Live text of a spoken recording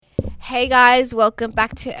Hey guys, welcome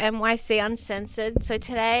back to MYC Uncensored. So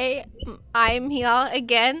today I'm here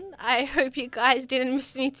again. I hope you guys didn't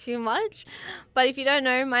miss me too much. But if you don't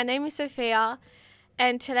know, my name is Sophia,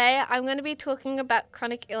 and today I'm going to be talking about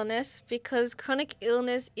chronic illness because chronic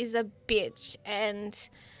illness is a bitch, and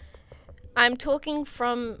I'm talking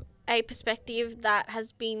from a perspective that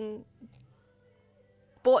has been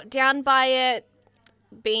brought down by it,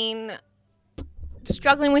 been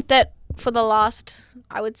struggling with it for the last,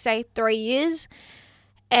 I would say, 3 years.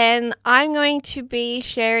 And I'm going to be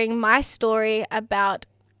sharing my story about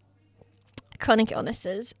chronic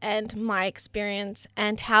illnesses and my experience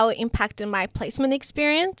and how it impacted my placement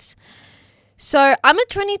experience. So I'm a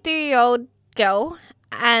 23-year-old girl,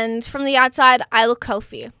 and from the outside, I look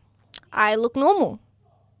healthy. I look normal.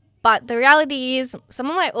 But the reality is some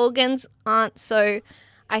of my organs aren't so,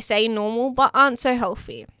 I say normal, but aren't so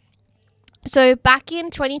healthy. So back in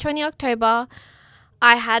 2020 October,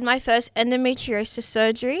 I had my first endometriosis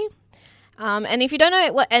surgery. And if you don't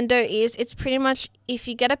know what endo is, it's pretty much if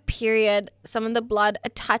you get a period, some of the blood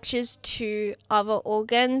attaches to other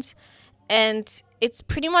organs, and it's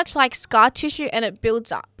pretty much like scar tissue and it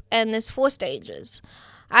builds up. And there's 4 stages.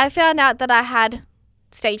 I found out that I had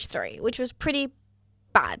stage 3, which was pretty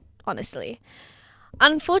bad, honestly.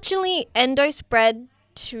 Unfortunately, endo spread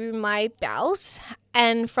to my bowels,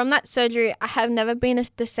 and from that surgery, I have never been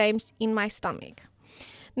the same in my stomach.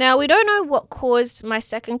 Now, we don't know what caused my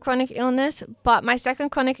second chronic illness, but my second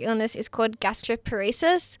chronic illness is called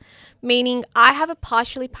gastroparesis, meaning I have a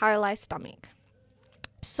partially paralyzed stomach.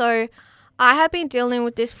 So I have been dealing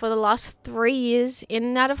with this for the last 3 years in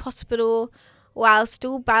and out of hospital while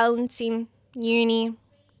still balancing uni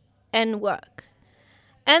and work.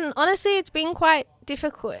 And honestly, it's been quite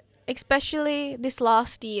difficult, especially this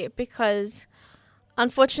last year, because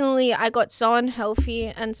unfortunately, I got so unhealthy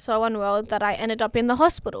and so unwell that I ended up in the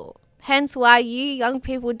hospital. Hence why you young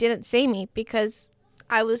people didn't see me, because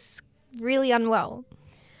I was really unwell.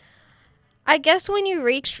 I guess when you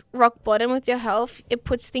reach rock bottom with your health, it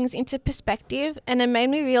puts things into perspective, and it made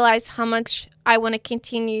me realize how much I want to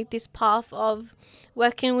continue this path of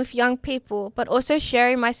working with young people, but also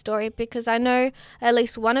sharing my story, because I know at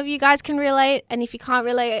least one of you guys can relate, and if you can't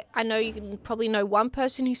relate, I know you can probably know one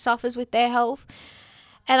person who suffers with their health.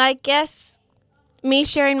 And I guess me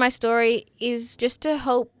sharing my story is just to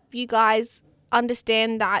help you guys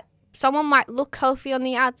understand that someone might look healthy on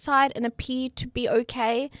the outside and appear to be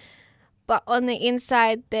okay, but on the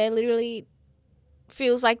inside, they literally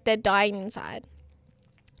feels like they're dying inside.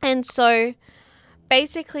 And so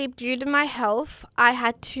basically, due to my health, I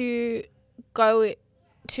had to go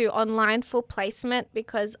to online for placement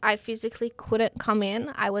because I physically couldn't come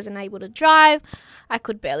in. I wasn't able to drive. I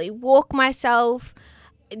could barely walk myself,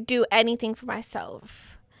 do anything for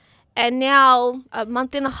myself. And now, a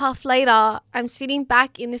month and a half later, I'm sitting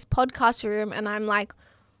back in this podcast room and I'm like,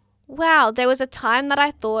 wow, there was a time that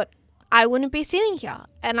I thought I wouldn't be sitting here.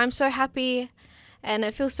 And I'm so happy, and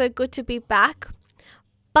it feels so good to be back.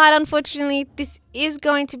 But unfortunately, this is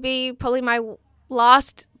going to be probably my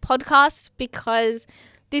last podcast, because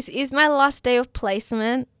this is my last day of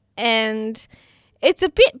placement, and it's a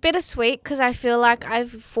bit bittersweet because I feel like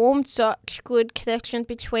I've formed such good connection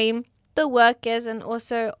between the workers and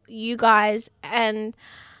also you guys, and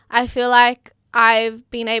I feel like I've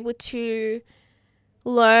been able to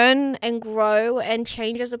learn and grow and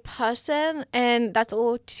change as a person, and that's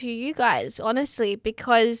all to you guys, honestly,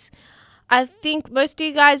 because I think most of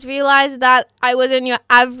you guys realize that I wasn't your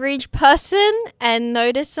average person and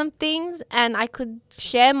noticed some things, and I could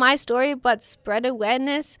share my story but spread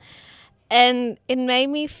awareness, and it made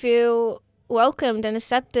me feel welcomed and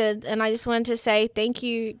accepted. And I just wanted to say thank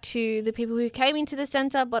you to the people who came into the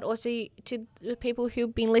center, but also to the people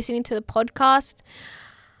who've been listening to the podcast.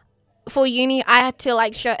 For uni, I had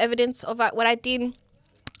to show evidence of what I did.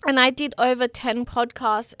 And I did over 10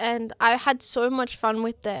 podcasts, and I had so much fun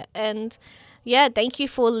with it. And yeah, thank you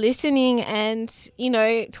for listening and,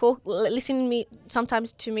 listening to me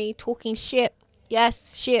sometimes to me talking shit.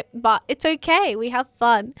 Yes, shit, but it's okay. We have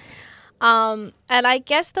fun. And I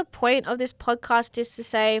guess the point of this podcast is to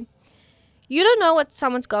say, you don't know what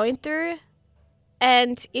someone's going through.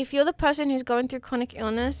 And if you're the person who's going through chronic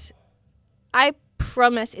illness, I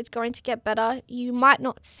promise it's going to get better. You might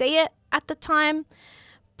not see it at the time,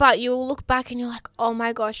 but you'll look back and you're like, oh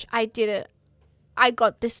my gosh, I did it. I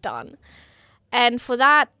got this done. And for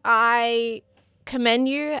that, I commend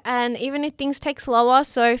you. And even if things take slower,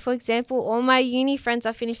 so for example, all my uni friends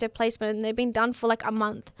have finished their placement and they've been done for a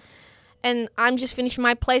month. And I'm just finishing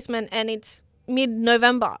my placement and it's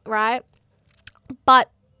mid-November, right?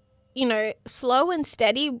 But slow and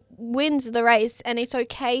steady wins the race, and it's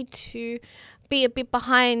okay to be a bit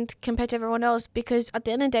behind compared to everyone else, because at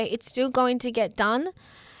the end of the day, it's still going to get done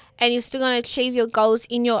and you're still going to achieve your goals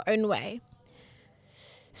in your own way.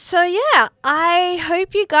 So yeah, I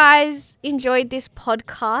hope you guys enjoyed this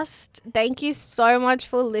podcast. Thank you so much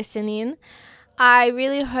for listening. I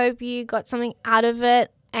really hope you got something out of it.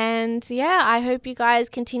 And yeah, I hope you guys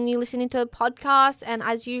continue listening to the podcast. And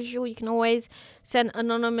as usual, you can always send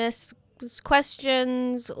anonymous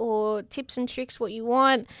questions or tips and tricks, what you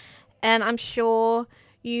want. And I'm sure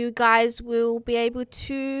you guys will be able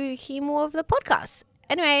to hear more of the podcast.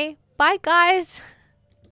 Anyway, bye guys.